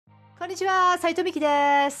Konnichiwa, Saito Miki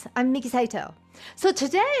desu. I'm Miki Saito. So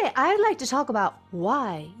today I'd like to talk about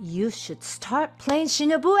why you should start playing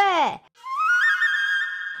Shinobue.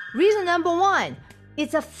 Reason number one,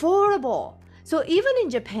 it's affordable. So even in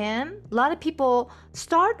Japan, a lot of people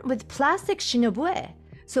start with plastic Shinobue.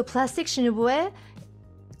 So plastic Shinobue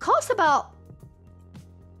costs about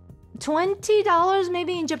 $20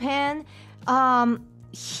 maybe in Japan.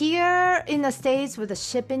 Here in the States with the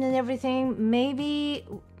shipping and everything, maybe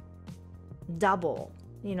double,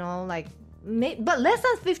 but less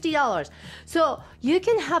than $50. So you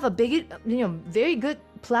can have a big, very good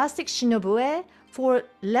plastic Shinobue for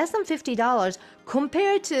less than $50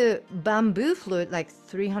 compared to bamboo flute, like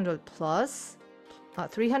 $300 plus,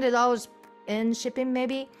 $300 in shipping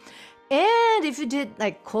maybe. And if you did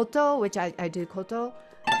like koto, which I do koto,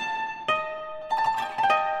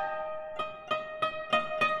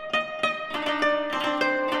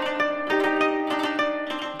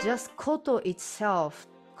 just koto itself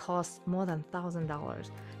costs more than $1,000,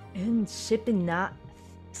 and shipping that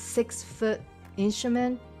 6-foot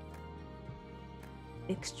instrument,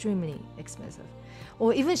 extremely expensive.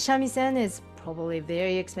 Or even shamisen is probably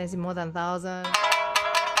very expensive, more than $1,000.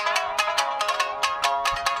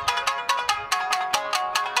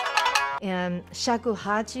 And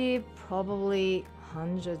shakuhachi, probably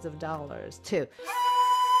hundreds of dollars too.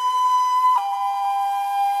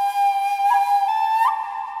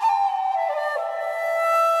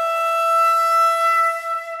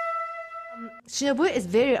 Shinobue is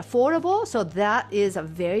very affordable, so that is a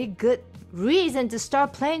very good reason to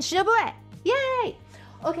start playing Shinobue. Yay!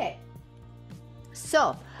 Okay,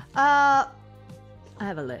 so I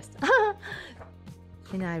have a list.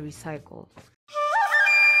 And I recycle.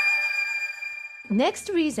 Next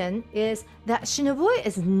reason is that Shinobue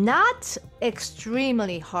is not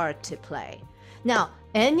extremely hard to play. Now,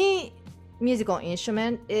 any musical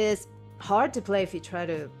instrument is hard to play if you try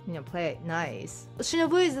to play it nice.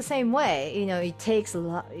 Shinobue is the same way. It takes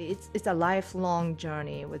it's a lifelong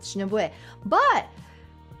journey with Shinobue, but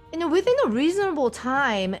within a reasonable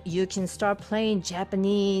time you can start playing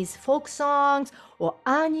Japanese folk songs or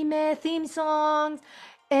anime theme songs,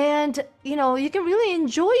 and you can really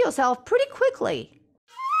enjoy yourself pretty quickly.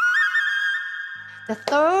 The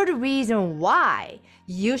third reason why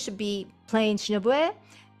you should be playing Shinobue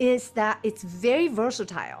is that it's very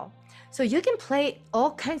versatile. So you can play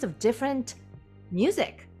all kinds of different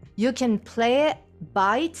music. You can play it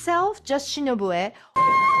by itself, just Shinobue.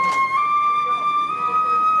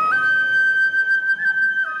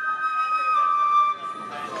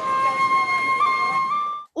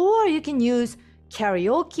 Or you can use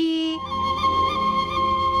karaoke.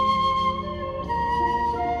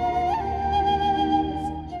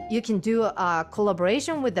 You can do a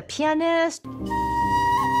collaboration with the pianist.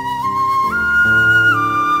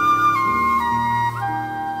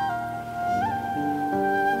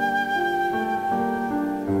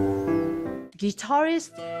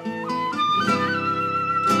 Guitarist.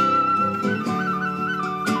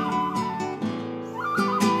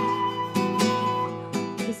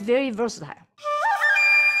 It's very versatile.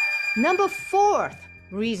 Number fourth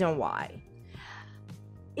reason why.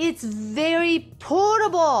 It's very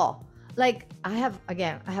portable. Like I have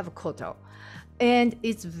a koto, and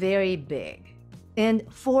it's very big. And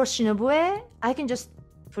for Shinobue, I can just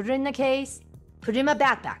put it in a case, put it in my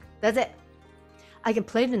backpack. That's it. I can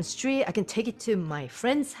play it in the street, I can take it to my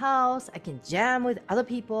friend's house, I can jam with other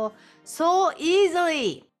people so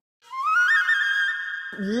easily.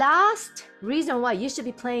 Last reason why you should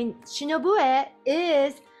be playing Shinobue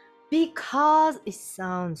is because it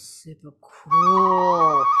sounds super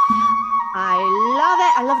cool. I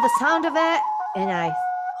love the sound of it, and I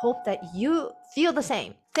hope that you feel the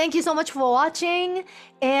same. Thank you so much for watching,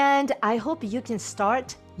 and I hope you can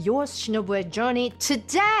start your Shinobue journey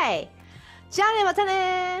today. じゃあね、また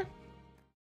ね。